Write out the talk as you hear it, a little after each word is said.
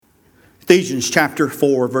Ephesians chapter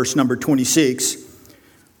 4, verse number 26.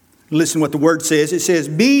 Listen what the word says. It says,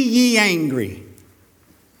 be ye angry.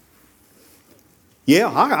 Yeah,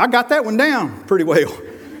 I got that one down pretty well.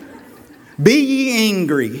 Be ye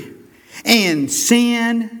angry, and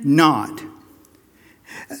sin not.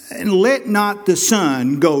 And let not the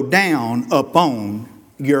sun go down upon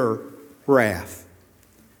your wrath.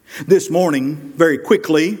 This morning, very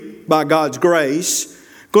quickly, by God's grace,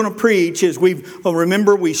 going to preach as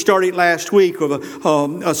remember we started last week with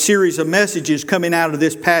a series of messages coming out of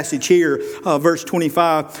this passage here, verse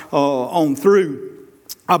 25 on through,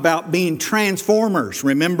 about being transformers.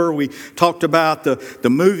 Remember we talked about the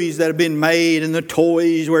movies that have been made and the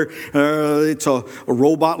toys where it's a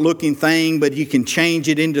robot looking thing, but you can change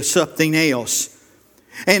it into something else.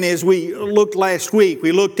 And as we looked last week,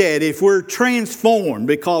 we looked at if we're transformed,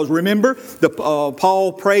 because remember,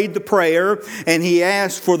 Paul prayed the prayer and he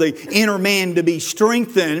asked for the inner man to be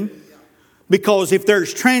strengthened, because if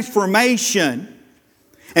there's transformation,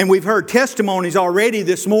 and we've heard testimonies already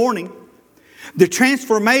this morning, the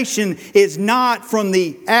transformation is not from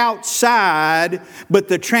the outside, but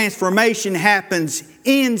the transformation happens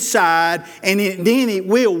inside, and then it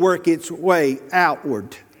will work its way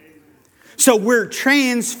outward. So we're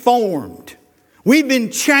transformed. We've been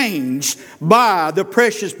changed by the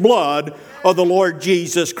precious blood of the Lord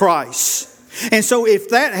Jesus Christ. And so if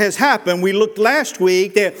that has happened, we looked last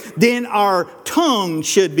week that then our tongue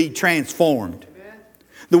should be transformed.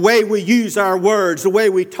 The way we use our words, the way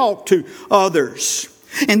we talk to others.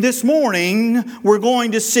 And this morning, we're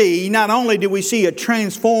going to see, not only do we see a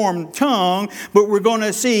transformed tongue, but we're going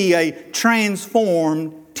to see a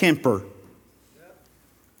transformed temper.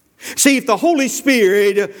 See, if the Holy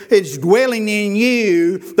Spirit is dwelling in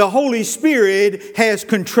you, the Holy Spirit has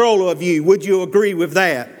control of you. Would you agree with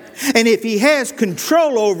that? And if He has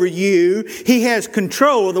control over you, He has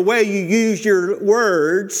control of the way you use your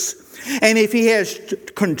words. And if He has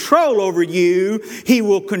control over you, He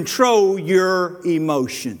will control your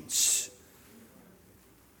emotions.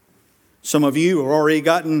 Some of you have already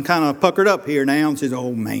gotten kind of puckered up here now and says,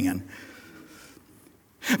 oh man.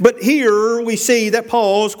 But here we see that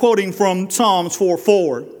Paul is quoting from Psalms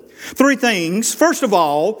 4:4. Three things. First of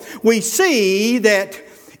all, we see that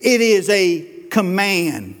it is a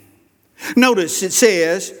command. Notice it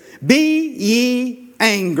says, be ye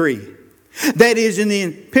angry. That is in the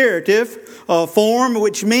imperative form,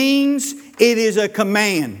 which means it is a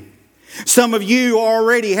command. Some of you are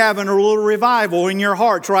already having a little revival in your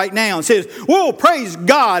hearts right now. It says, whoa, praise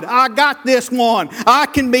God, I got this one. I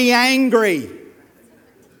can be angry.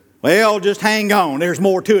 Well, just hang on. There's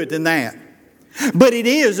more to it than that. But it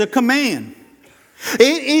is a command.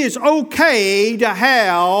 It is okay to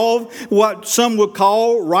have what some would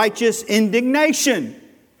call righteous indignation.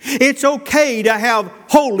 It's okay to have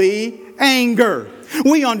holy anger.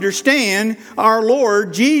 We understand our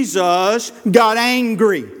Lord Jesus got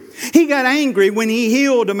angry. He got angry when He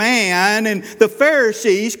healed a man, and the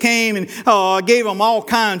Pharisees came and gave Him all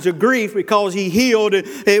kinds of grief because He healed.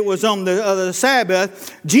 It was on the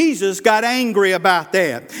Sabbath. Jesus got angry about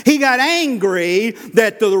that. He got angry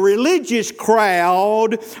that the religious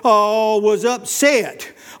crowd was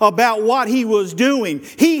upset about what He was doing.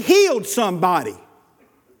 He healed somebody.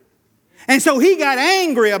 And so He got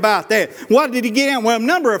angry about that. What did He get angry? Well, a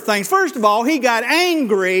number of things. First of all, He got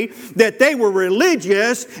angry that they were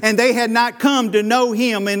religious and they had not come to know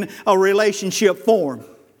Him in a relationship form.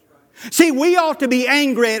 See, we ought to be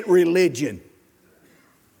angry at religion.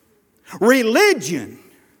 Religion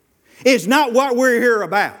is not what we're here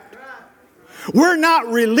about. We're not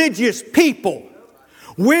religious people.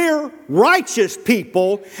 We're righteous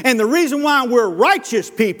people, and the reason why we're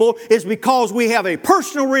righteous people is because we have a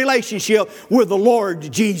personal relationship with the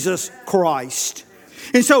Lord Jesus Christ.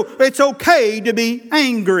 And so it's okay to be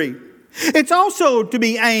angry. It's also to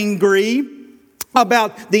be angry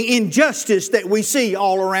about the injustice that we see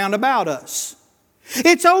all around about us.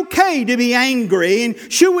 It's okay to be angry,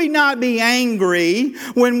 and should we not be angry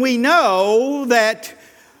when we know that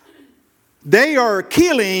they are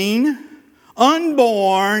killing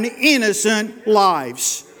unborn, innocent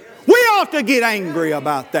lives? We ought to get angry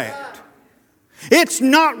about that. It's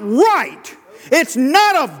not right. It's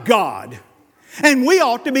not of God. And we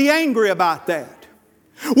ought to be angry about that.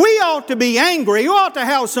 We ought to be angry. We ought to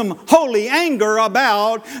have some holy anger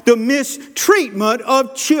about the mistreatment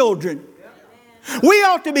of children. We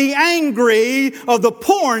ought to be angry of the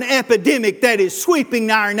porn epidemic that is sweeping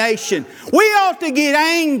our nation. We ought to get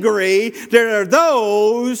angry. There are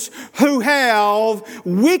those who have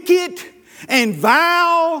wicked and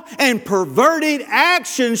vile and perverted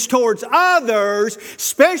actions towards others,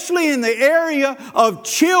 especially in the area of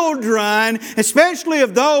children, especially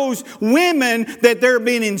of those women that they're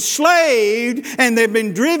being enslaved and they've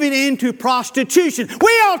been driven into prostitution.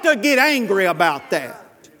 We ought to get angry about that.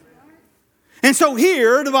 And so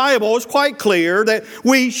here, the Bible is quite clear that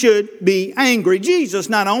we should be angry. Jesus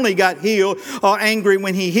not only got angry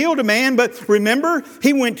when He healed a man, but remember,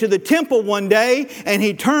 He went to the temple one day and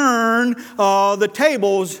He turned the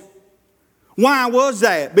tables. Why was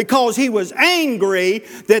that? Because He was angry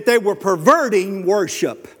that they were perverting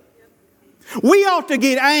worship. We ought to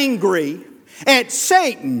get angry at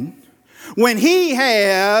Satan when he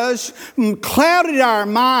has clouded our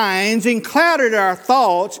minds and clouded our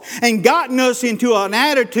thoughts and gotten us into an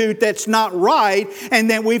attitude that's not right, and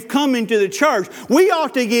that we've come into the church. We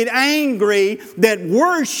ought to get angry that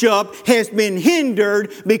worship has been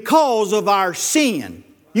hindered because of our sin.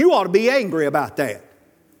 You ought to be angry about that.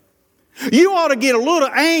 You ought to get a little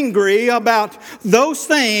angry about those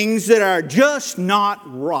things that are just not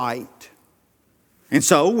right. And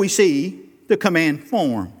so we see the command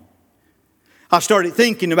form. I started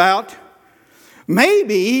thinking about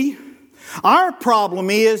maybe our problem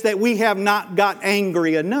is that we have not got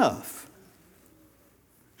angry enough.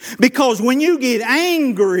 Because when you get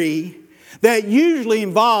angry, that usually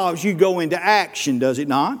involves you go into action, does it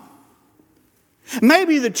not?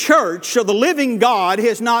 Maybe the church of the living God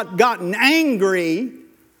has not gotten angry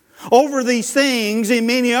over these things and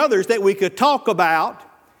many others that we could talk about,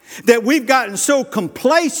 that we've gotten so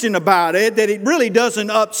complacent about it that it really doesn't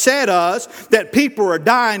upset us that people are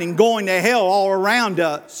dying and going to hell all around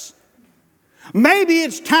us. Maybe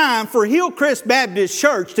it's time for Hillcrest Baptist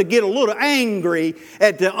Church to get a little angry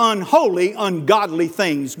at the unholy, ungodly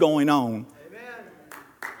things going on. Amen.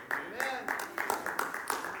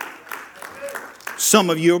 Some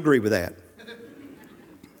of you agree with that.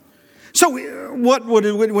 So what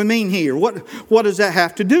do we mean here? What does that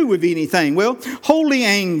have to do with anything? Well, holy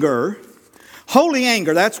anger,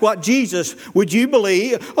 that's what Jesus, would you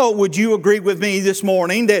agree with me this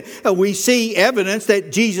morning that we see evidence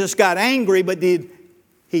that Jesus got angry, but did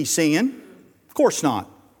He sin? Of course not.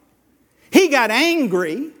 He got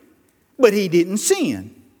angry, but He didn't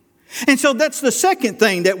sin. And so that's the second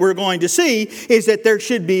thing that we're going to see, is that there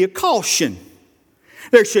should be a caution.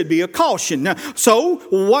 There should be a caution. Now, so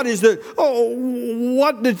what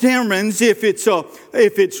determines if it's a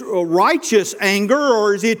righteous anger,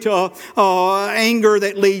 or is it anger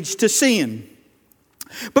that leads to sin?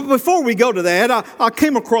 But before we go to that, I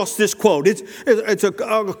came across this quote. It's a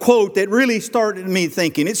quote that really started me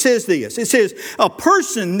thinking. It says this. It says, a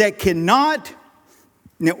person that cannot...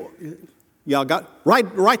 Now, y'all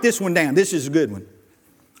write this one down. This is a good one.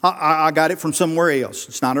 I got it from somewhere else.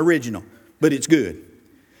 It's not original, but it's good.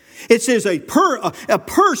 It says a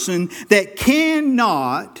person that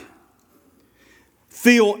cannot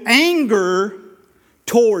feel anger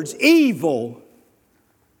towards evil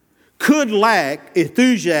could lack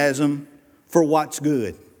enthusiasm for what's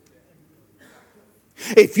good.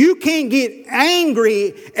 If you can't get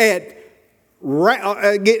angry at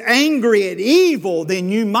evil, then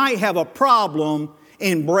you might have a problem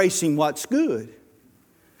embracing what's good.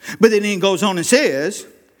 But then it goes on and says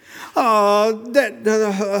that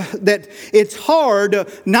it's hard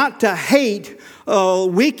not to hate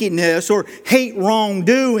wickedness or hate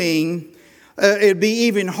wrongdoing. It'd be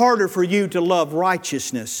even harder for you to love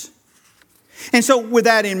righteousness. And so with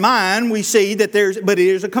that in mind, we see that but it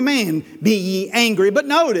is a command, be ye angry. But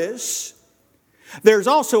notice, there's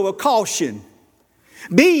also a caution.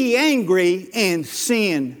 Be ye angry and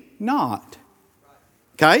sin not.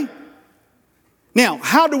 Okay? Now,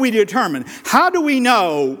 how do we determine? How do we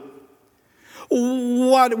know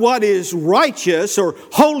what is righteous or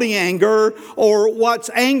holy anger, or what's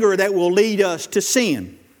anger that will lead us to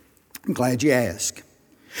sin? I'm glad you asked.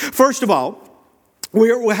 First of all,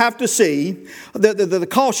 we'll have to see the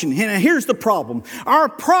caution. And here's the problem. Our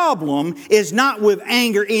problem is not with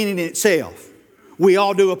anger in and itself. We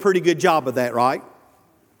all do a pretty good job of that, right?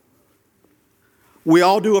 We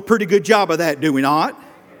all do a pretty good job of that, do we not?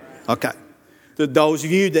 Okay. Those of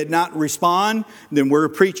you that not respond, then we're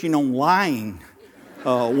preaching on lying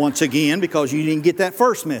once again, because you didn't get that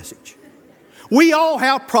first message. We all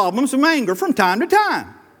have problems with anger from time to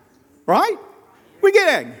time, right? We get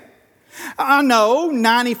angry. I know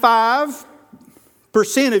 95%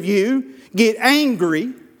 of you get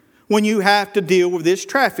angry when you have to deal with this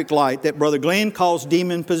traffic light that Brother Glenn calls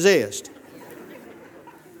demon-possessed.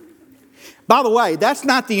 By the way, that's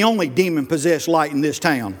not the only demon-possessed light in this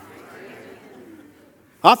town.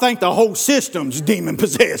 I think the whole system's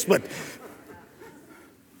demon-possessed, but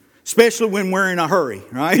especially when we're in a hurry,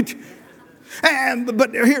 right?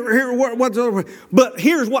 But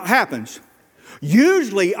here's what happens.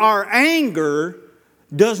 Usually our anger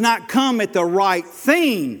does not come at the right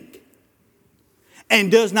thing and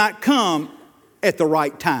does not come at the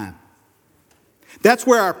right time. That's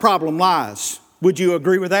where our problem lies. Would you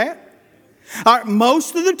agree with that?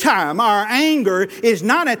 Most of the time, our anger is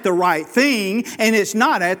not at the right thing and it's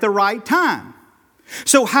not at the right time.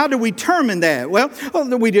 So how do we determine that? Well,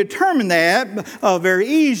 we determine that very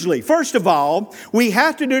easily. First of all, we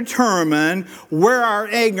have to determine where our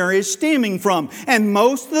anger is stemming from. And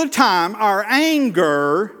most of the time, our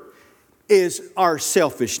anger is our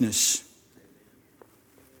selfishness.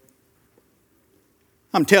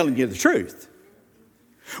 I'm telling you the truth.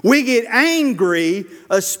 We get angry,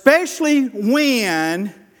 especially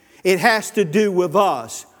when it has to do with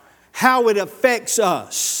us, how it affects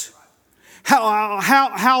us.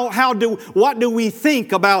 What do we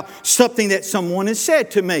think about something that someone has said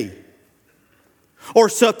to me? Or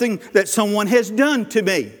something that someone has done to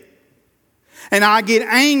me? And I get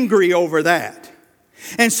angry over that.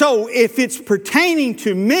 And so if it's pertaining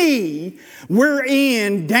to me, we're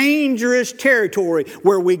in dangerous territory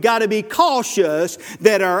where we got to be cautious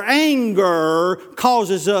that our anger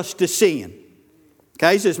causes us to sin.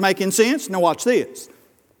 Okay, is this making sense? Now watch this.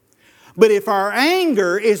 But if our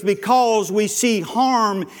anger is because we see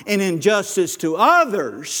harm and injustice to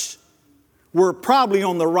others, we're probably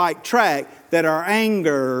on the right track that our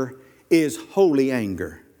anger is holy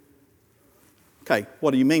anger. Okay,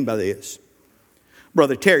 what do you mean by this?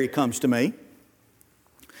 Brother Terry comes to me.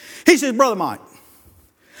 He says, Brother Mike,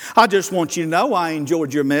 I just want you to know I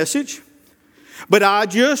enjoyed your message, but I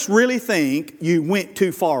just really think you went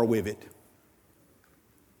too far with it.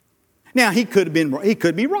 Now, he could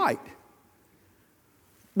be right.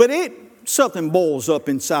 But something boils up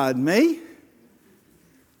inside me.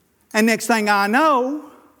 And next thing I know,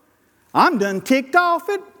 I'm done ticked off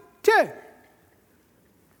at Terry.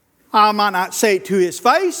 I might not say it to his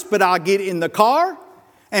face, but I'll get in the car,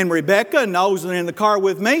 and Rebecca, nosing in the car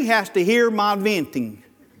with me, has to hear my venting.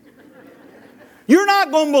 You're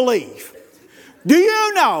not going to believe. Do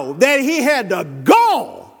you know that he had the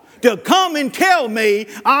gall to come and tell me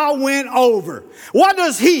I went over? What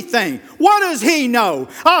does he think? What does he know?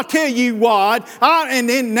 I'll tell you what. And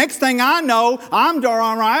then next thing I know, I'm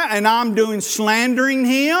darn right, and I'm doing slandering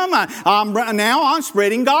him. Now I'm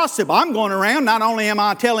spreading gossip. I'm going around. Not only am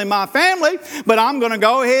I telling my family, but I'm going to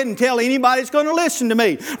go ahead and tell anybody that's going to listen to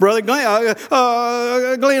me. Brother Glenn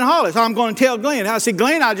Hollis, I'm going to tell Glenn. I said,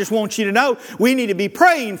 Glenn, I just want you to know we need to be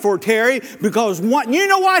praying for Terry because you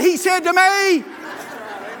know what he said to me?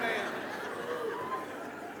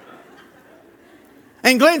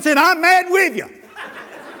 And Glenn said, I'm mad with you.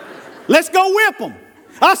 Let's go whip him.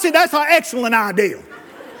 I said, that's an excellent idea.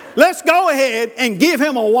 Let's go ahead and give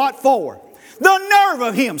him a what for. The nerve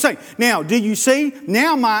of him saying, now, do you see?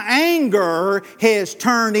 Now my anger has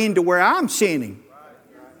turned into where I'm sinning.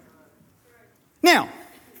 Now,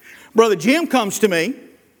 Brother Jim comes to me.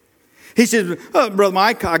 He says, Brother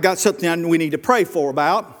Mike, I got something we need to pray for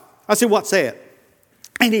about. I said, what's that?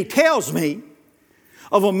 And he tells me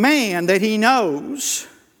of a man that he knows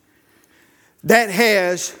that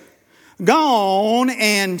has gone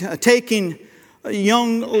and taken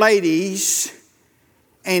young ladies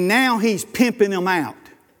and now he's pimping them out.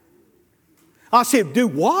 I said, do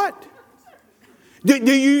what? Do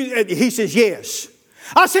you? He says, yes.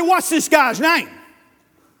 I said, what's this guy's name?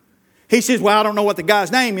 He says, well, I don't know what the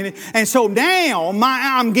guy's name is. And so now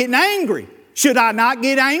I'm getting angry. Should I not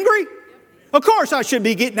get angry? Of course I should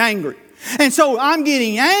be getting angry. And so I'm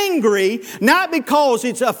getting angry, not because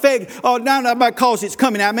it's not because it's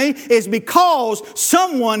coming at me. It's because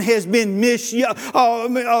someone has been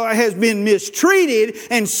mistreated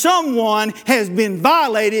and someone has been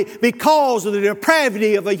violated because of the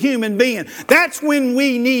depravity of a human being. That's when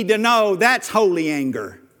we need to know that's holy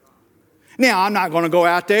anger. Now, I'm not going to go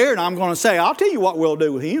out there and I'm going to say, I'll tell you what we'll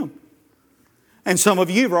do with him. And some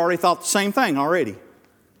of you have already thought the same thing already.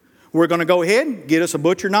 We're going to go ahead and get us a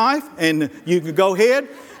butcher knife, and you can go ahead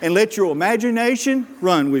and let your imagination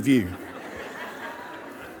run with you.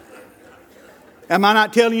 Am I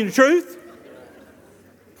not telling you the truth?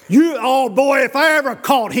 Oh boy, if I ever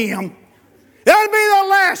caught him, that'd be the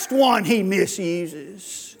last one he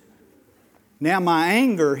misuses. Now my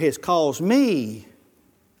anger has caused me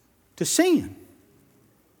to sin.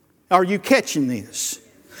 Are you catching this?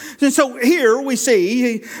 And so here we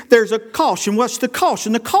see there's a caution. What's the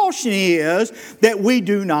caution? The caution is that we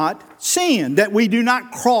do not sin, that we do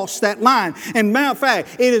not cross that line. And matter of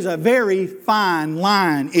fact, it is a very fine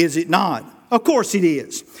line, is it not? Of course it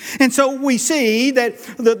is. And so we see that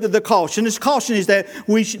the caution is that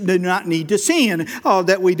we do not need to sin,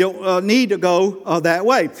 that we don't need to go that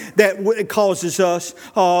way. That causes us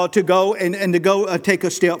to go and to go take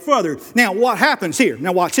a step further. Now what happens here?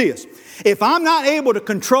 Now watch this. If I'm not able to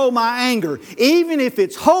control my anger, even if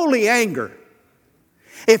it's holy anger,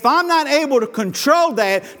 if I'm not able to control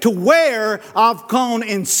that to where I've gone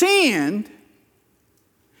and sinned,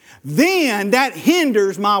 then that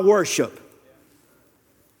hinders my worship.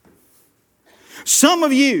 Some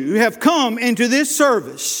of you have come into this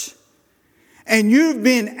service and you've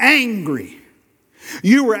been angry.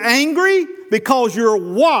 You were angry because your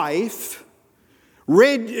wife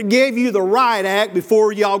gave you the riot act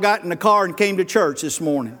before y'all got in the car and came to church this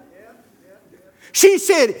morning. She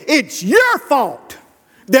said, it's your fault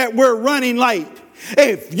that we're running late.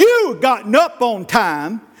 If you had gotten up on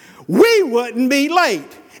time, we wouldn't be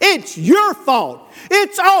late. It's your fault.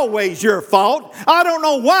 It's always your fault. I don't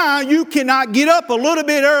know why you cannot get up a little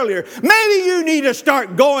bit earlier. Maybe you need to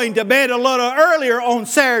start going to bed a little earlier on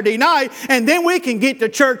Saturday night, and then we can get to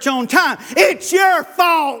church on time. It's your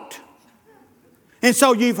fault. And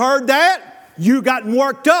so you've heard that. You gotten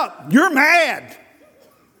worked up. You're mad.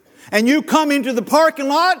 And you come into the parking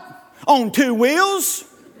lot on two wheels.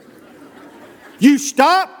 You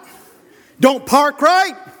stop. Don't park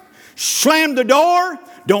right. Slam the door.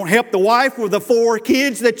 Don't help the wife with the 4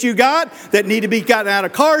 kids that you got that need to be gotten out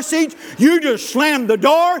of car seats. You just slam the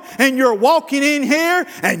door and you're walking in here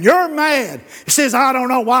and you're mad. He says, I don't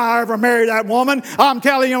know why I ever married that woman. I'm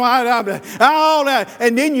telling you, all that.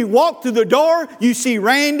 And then you walk through the door, you see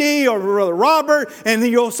Randy or Brother Robert, and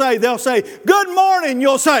then they'll say, good morning.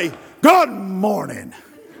 You'll say, good morning.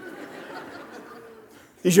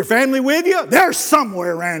 Is your family with you? They're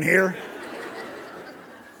somewhere around here.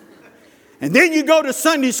 And then you go to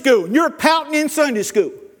Sunday school and you're pouting in Sunday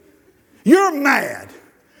school. You're mad.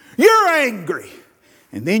 You're angry.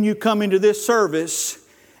 And then you come into this service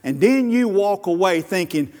and then you walk away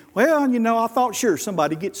thinking, well, I thought sure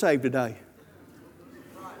somebody get saved today.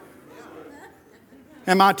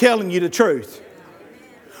 Am I telling you the truth?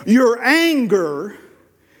 Your anger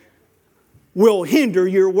will hinder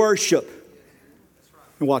your worship.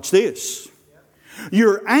 And watch this.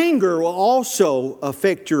 Your anger will also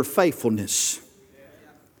affect your faithfulness.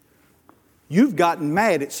 You've gotten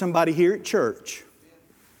mad at somebody here at church.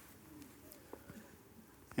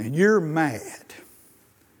 And you're mad.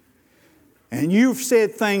 And you've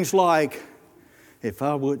said things like, if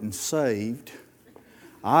I wasn't saved,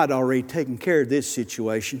 I'd already taken care of this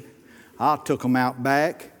situation. I took him out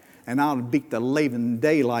back and I'll beat the living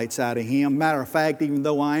daylights out of him. Matter of fact, even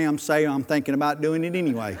though I am saved, I'm thinking about doing it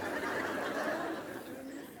anyway.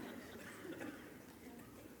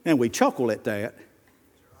 And we chuckle at that,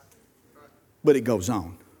 but it goes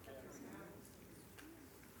on.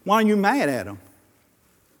 Why are you mad at them?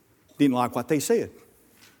 Didn't like what they said.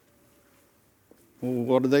 Well,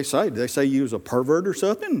 what did they say? Did they say you was a pervert or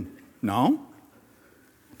something? No.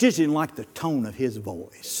 Just didn't like the tone of his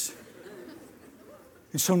voice.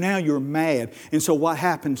 And so now you're mad. And so what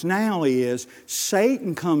happens now is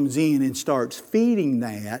Satan comes in and starts feeding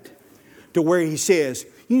that to where he says,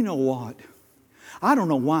 you know what? I don't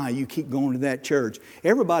know why you keep going to that church.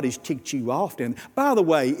 Everybody's ticked you off. And by the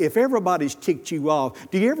way, if everybody's ticked you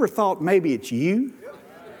off, do you ever thought maybe it's you?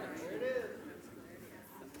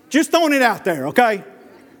 Just throwing it out there, okay?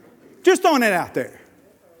 Just throwing it out there.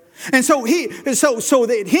 And so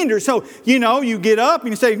it hinders. So, you get up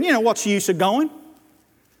and you say, what's the use of going?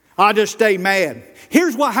 I just stay mad.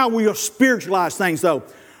 Here's how we'll spiritualize things though.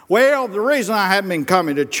 Well, the reason I haven't been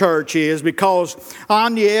coming to church is because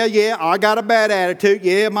I got a bad attitude.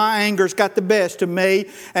 Yeah, my anger's got the best of me.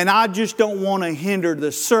 And I just don't want to hinder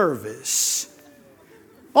the service.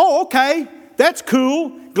 Oh, okay. That's cool.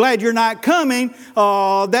 Glad you're not coming.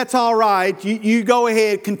 That's all right. You go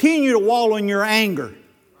ahead. Continue to wallow in your anger.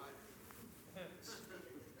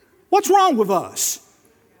 What's wrong with us?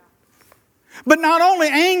 But not only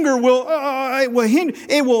anger will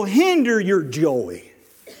hinder your joy.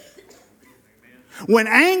 When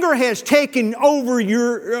anger has taken over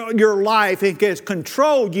your life and has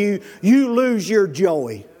controlled you, you lose your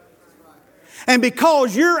joy. And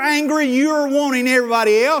because you're angry, you're wanting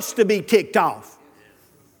everybody else to be ticked off.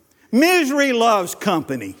 Misery loves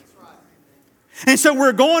company. And so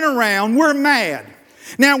we're going around, we're mad.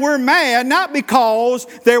 Now we're mad not because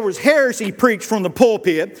there was heresy preached from the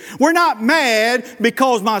pulpit. We're not mad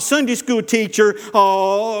because my Sunday school teacher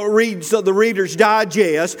reads the Reader's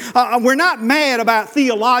Digest. We're not mad about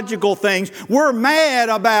theological things. We're mad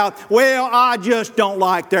about, I just don't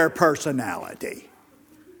like their personality.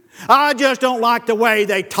 I just don't like the way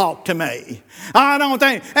they talk to me. I don't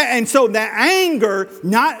think. And so that anger,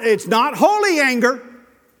 it's not holy anger.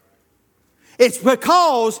 It's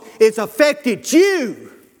because it's affected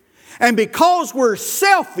you. And because we're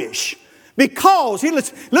selfish. Because,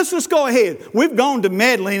 let's just go ahead. We've gone to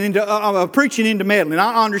meddling, into preaching into meddling.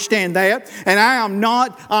 I understand that. And I'm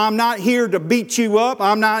not here to beat you up.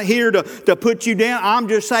 I'm not here to put you down. I'm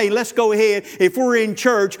just saying, let's go ahead. If we're in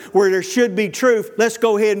church where there should be truth, let's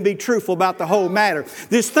go ahead and be truthful about the whole matter.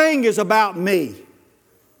 This thing is about me.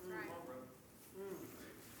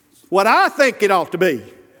 What I think it ought to be.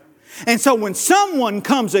 And so when someone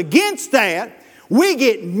comes against that, we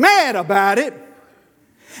get mad about it.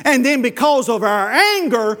 And then because of our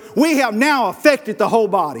anger, we have now affected the whole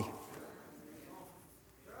body.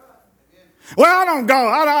 Well,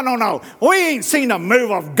 I don't know. We ain't seen a move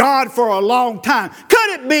of God for a long time.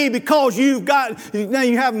 Could it be because you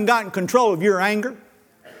haven't gotten control of your anger?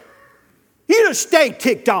 You just stay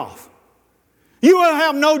ticked off. You will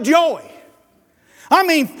have no joy.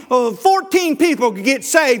 14 people could get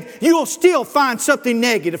saved. You will still find something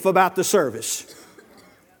negative about the service.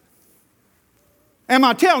 Am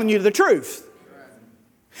I telling you the truth?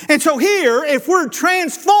 And so here, if we're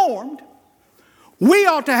transformed, we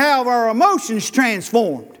ought to have our emotions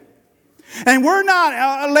transformed. And we're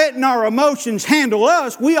not letting our emotions handle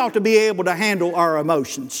us. We ought to be able to handle our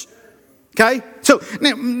emotions. Okay? So,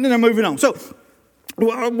 now moving on. So,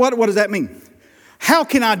 what does that mean? How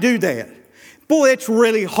can I do that? Boy, it's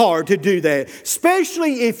really hard to do that,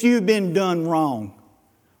 especially if you've been done wrong.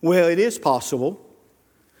 Well, it is possible.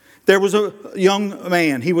 There was a young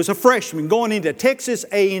man. He was a freshman going into Texas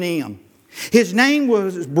A&M. His name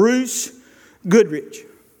was Bruce Goodrich.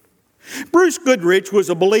 Bruce Goodrich was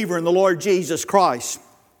a believer in the Lord Jesus Christ.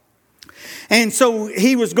 And so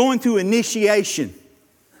he was going through initiation.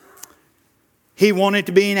 He wanted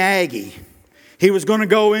to be an Aggie. He was going to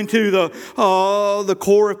go into the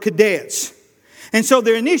Corps of Cadets. And so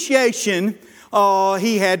their initiation,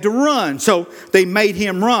 he had to run. So they made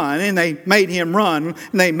him run, and they made him run,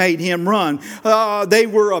 and they made him run. They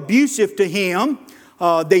were abusive to him.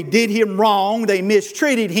 They did him wrong. They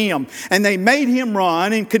mistreated him. And they made him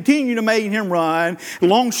run and continued to make him run.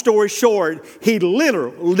 Long story short, he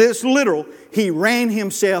ran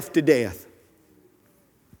himself to death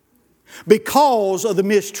because of the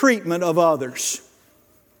mistreatment of others.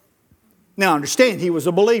 Now understand, he was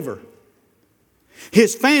a believer.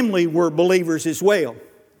 His family were believers as well.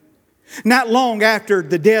 Not long after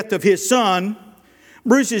the death of his son,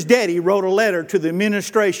 Bruce's daddy wrote a letter to the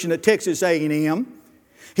administration at Texas A&M.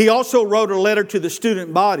 He also wrote a letter to the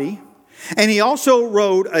student body. And he also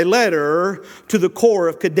wrote a letter to the Corps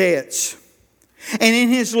of Cadets. And in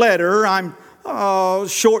his letter, I'm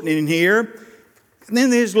shortening here. And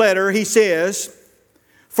in his letter, he says,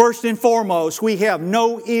 first and foremost, we have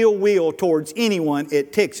no ill will towards anyone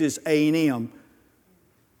at Texas A&M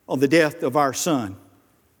on the death of our son.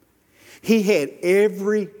 He had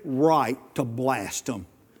every right to blast them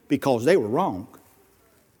because they were wrong.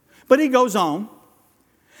 But he goes on.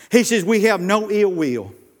 He says, we have no ill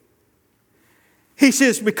will. He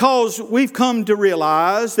says, because we've come to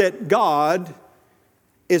realize that God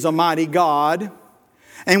is a mighty God.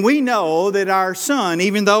 And we know that our son,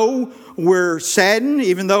 even though we're saddened,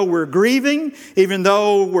 even though we're grieving, even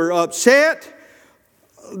though we're upset,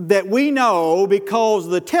 that we know because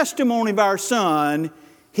of the testimony of our son,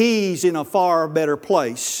 he's in a far better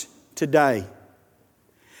place today.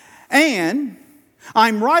 And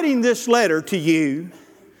I'm writing this letter to you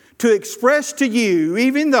to express to you,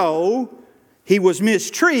 even though he was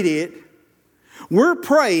mistreated, we're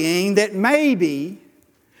praying that maybe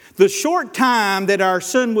the short time that our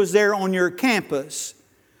son was there on your campus,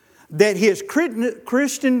 that his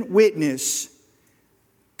Christian witness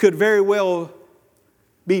could very well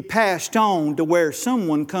be passed on to where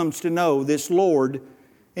someone comes to know this Lord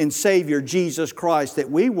and Savior Jesus Christ that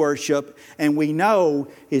we worship and we know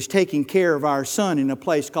is taking care of our son in a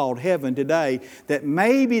place called heaven today, that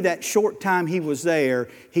maybe that short time he was there,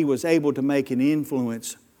 he was able to make an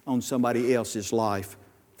influence on somebody else's life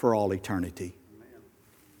for all eternity.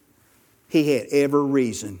 He had every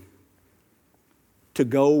reason to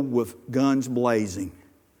go with guns blazing,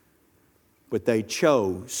 but they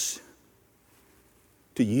chose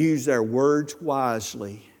to use their words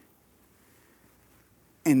wisely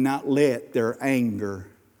and not let their anger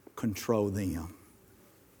control them.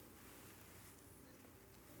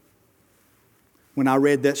 When I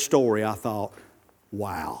read that story, I thought,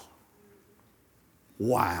 wow.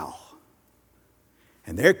 Wow.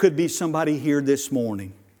 And there could be somebody here this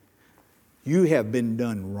morning. You have been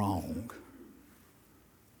done wrong.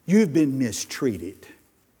 You've been mistreated.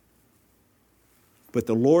 But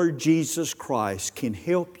the Lord Jesus Christ can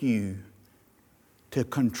help you to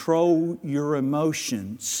control your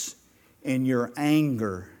emotions and your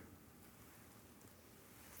anger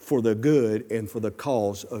for the good and for the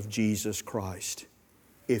cause of Jesus Christ,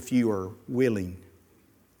 if you are willing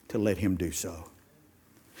to let Him do so.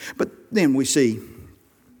 But then we see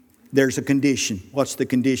there's a condition. What's the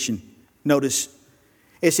condition? Notice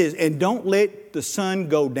it says, and don't let the sun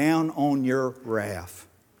go down on your wrath.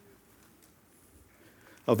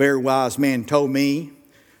 A very wise man told me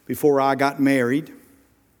before I got married,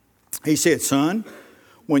 he said, son,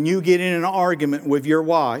 when you get in an argument with your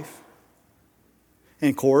wife,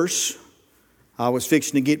 and of course, I was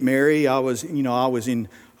fixing to get married. I was in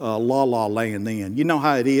la-la land then. You know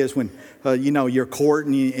how it is when, you're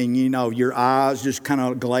courting and your eyes just kind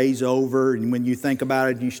of glaze over. And when you think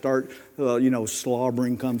about it, you start,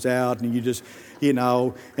 slobbering comes out and you just,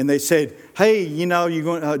 and they said, hey, you're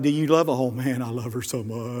going, do you love her? Oh man, I love her so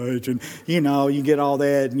much. And, you get all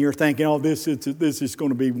that and you're thinking, oh, this is going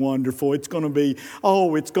to be wonderful. It's going to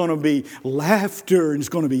be laughter and it's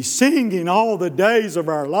going to be singing all the days of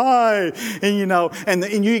our life. And,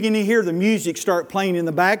 and you can hear the music start playing in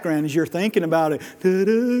the background as you're thinking about it.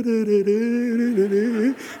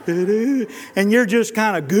 And you're just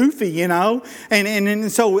kind of goofy,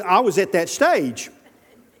 And so I was at that stage.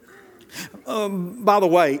 By the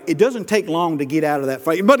way, it doesn't take long to get out of that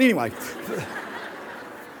phase. But anyway,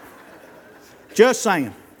 just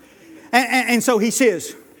saying. And so he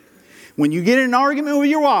says, when you get in an argument with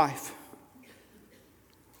your wife,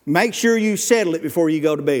 make sure you settle it before you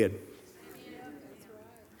go to bed.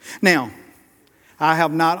 Now, I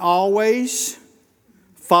have not always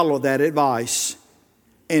followed that advice,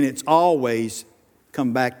 and it's always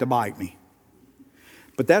come back to bite me.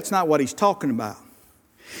 But that's not what he's talking about.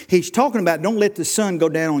 He's talking about don't let the sun go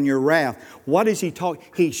down on your wrath. What is he talking?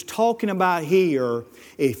 He's talking about here,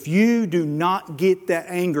 if you do not get that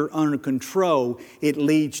anger under control, it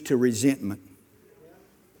leads to resentment.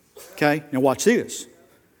 Okay, now watch this.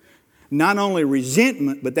 Not only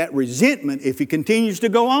resentment, but that resentment, if it continues to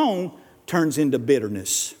go on, turns into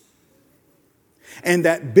bitterness. And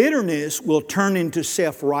that bitterness will turn into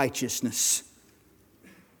self-righteousness.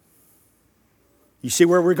 You see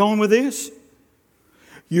where we're going with this?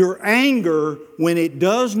 Your anger, when it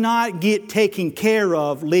does not get taken care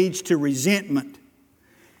of, leads to resentment.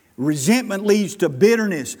 Resentment leads to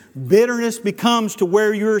bitterness. Bitterness becomes to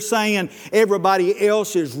where you're saying, everybody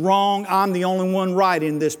else is wrong, I'm the only one right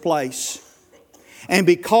in this place. And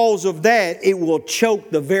because of that, it will choke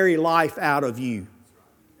the very life out of you.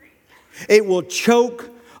 It will choke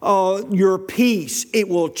your peace. It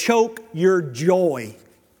will choke your joy.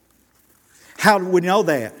 How do we know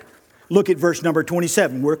that? Look at verse number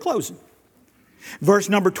 27. We're closing. Verse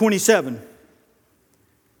number 27.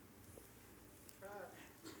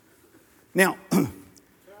 Now,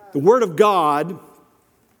 the Word of God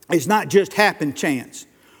is not just happen chance.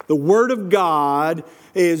 The Word of God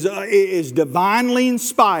is divinely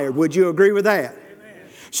inspired. Would you agree with that? Amen.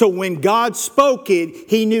 So when God spoke it,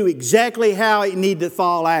 He knew exactly how it needed to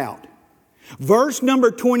fall out. Verse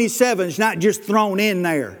number 27 is not just thrown in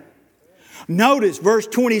there. Notice verse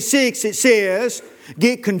 26, it says,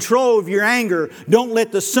 get control of your anger. Don't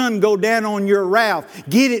let the sun go down on your wrath.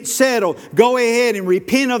 Get it settled. Go ahead and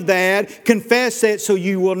repent of that. Confess that so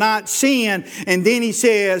you will not sin. And then he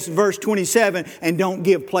says, verse 27, and don't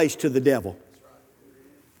give place to the devil.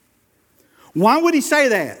 Why would he say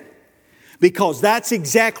that? Because that's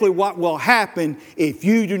exactly what will happen if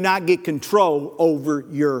you do not get control over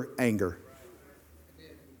your anger.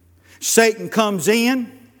 Satan comes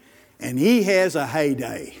in. And he has a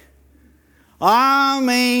heyday. I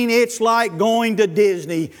mean, it's like going to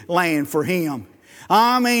Disneyland for him.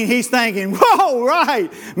 I mean, he's thinking, whoa, right.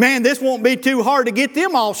 Man, this won't be too hard to get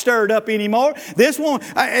them all stirred up anymore. This won't.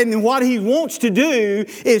 And what he wants to do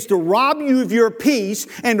is to rob you of your peace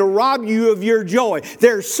and to rob you of your joy.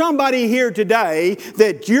 There's somebody here today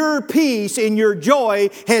that your peace and your joy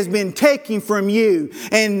has been taken from you.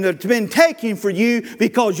 And it's been taken for you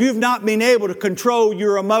because you've not been able to control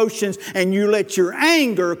your emotions and you let your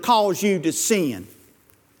anger cause you to sin.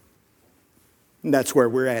 And that's where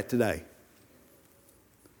we're at today.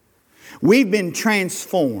 We've been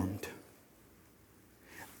transformed.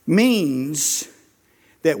 Means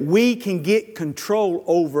that we can get control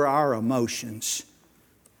over our emotions.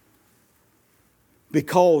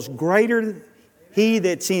 Because greater He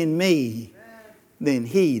that's in me than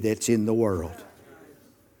he that's in the world.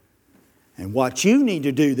 And what you need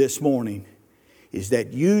to do this morning is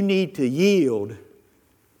that you need to yield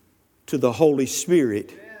to the Holy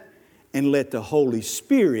Spirit and let the Holy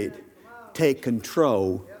Spirit take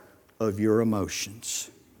control of your emotions.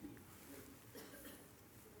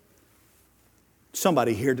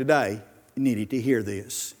 Somebody here today needed to hear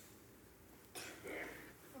this.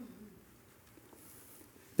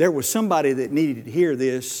 There was somebody that needed to hear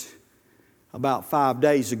this about 5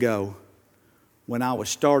 days ago when I was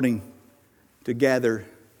starting to gather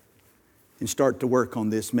and start to work on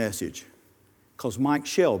this message. Because Mike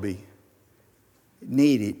Shelby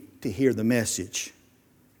needed to hear the message.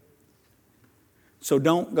 So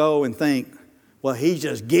don't go and think, well, he's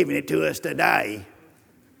just giving it to us today.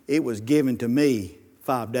 It was given to me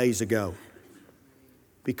 5 days ago.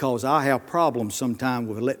 Because I have problems sometimes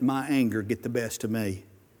with letting my anger get the best of me.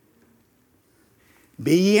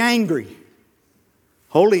 Be ye angry,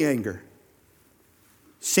 holy anger.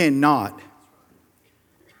 Sin not.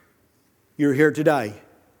 You're here today,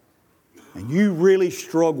 and you really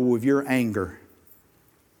struggle with your anger.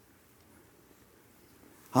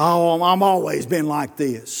 Oh, I'm always been like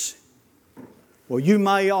this. Well, you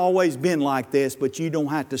may always been like this, but you don't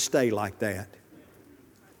have to stay like that.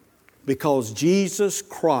 Because Jesus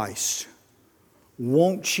Christ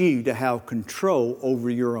wants you to have control over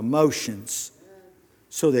your emotions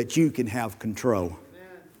so that you can have control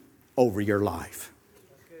over your life.